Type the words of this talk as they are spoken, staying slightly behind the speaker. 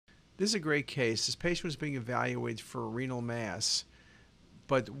This is a great case. This patient was being evaluated for a renal mass,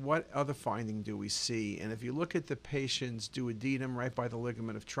 but what other finding do we see? And if you look at the patient's duodenum right by the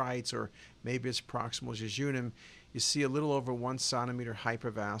ligament of Treitz, or maybe it's proximal jejunum, you see a little over 1 centimeter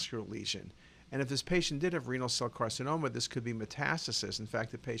hypervascular lesion. And if this patient did have renal cell carcinoma, this could be metastasis. In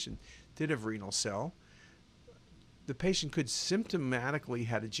fact, the patient did have renal cell. The patient could symptomatically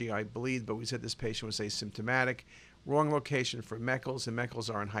had a GI bleed, but we said this patient was asymptomatic. Wrong location for Meckel's, and Meckel's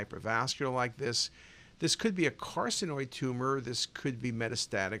aren't hypervascular like this. This could be a carcinoid tumor. This could be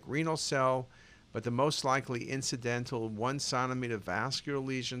metastatic renal cell, but the most likely incidental 1 centimeter vascular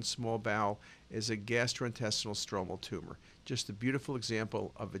lesion, small bowel, is a gastrointestinal stromal tumor. Just a beautiful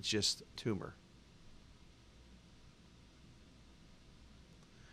example of a GIST tumor.